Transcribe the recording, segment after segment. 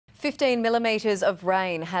15 millimetres of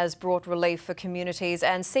rain has brought relief for communities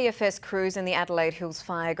and CFS crews in the Adelaide Hills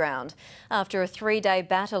fireground. After a 3-day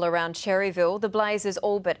battle around Cherryville, the blaze is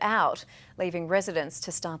all but out, leaving residents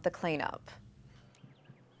to start the clean-up.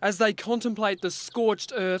 As they contemplate the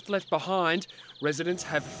scorched earth left behind, residents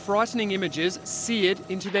have frightening images seared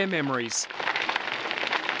into their memories.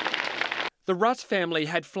 The Rutt family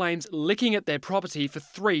had flames licking at their property for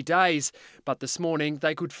 3 days, but this morning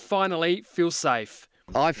they could finally feel safe.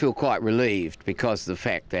 I feel quite relieved because of the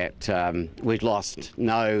fact that we've lost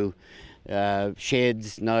no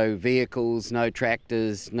sheds, no vehicles, no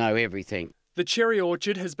tractors, no everything. The cherry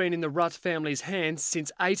orchard has been in the Rutt family's hands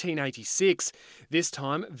since 1886. This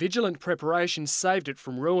time, vigilant preparation saved it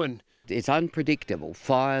from ruin. It's unpredictable.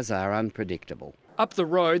 Fires are unpredictable. Up the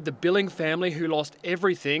road, the Billing family, who lost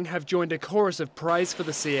everything, have joined a chorus of praise for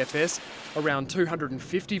the CFS. Around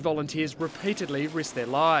 250 volunteers repeatedly risked their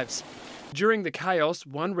lives. During the chaos,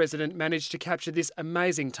 one resident managed to capture this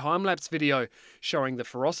amazing time-lapse video showing the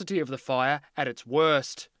ferocity of the fire at its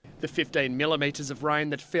worst. The 15 millimetres of rain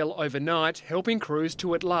that fell overnight helping crews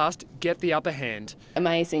to at last get the upper hand.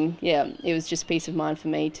 Amazing, yeah. It was just peace of mind for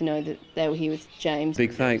me to know that they were here with James.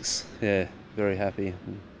 Big thanks, yeah, very happy.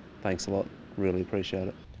 Thanks a lot, really appreciate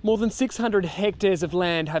it. More than 600 hectares of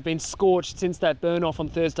land have been scorched since that burn-off on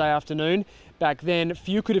Thursday afternoon. Back then,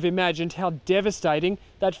 few could have imagined how devastating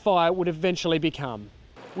that fire would eventually become.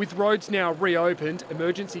 With roads now reopened,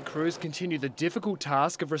 emergency crews continue the difficult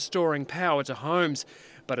task of restoring power to homes.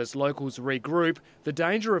 But as locals regroup, the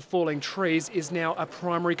danger of falling trees is now a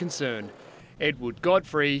primary concern. Edward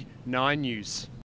Godfrey, 9 News.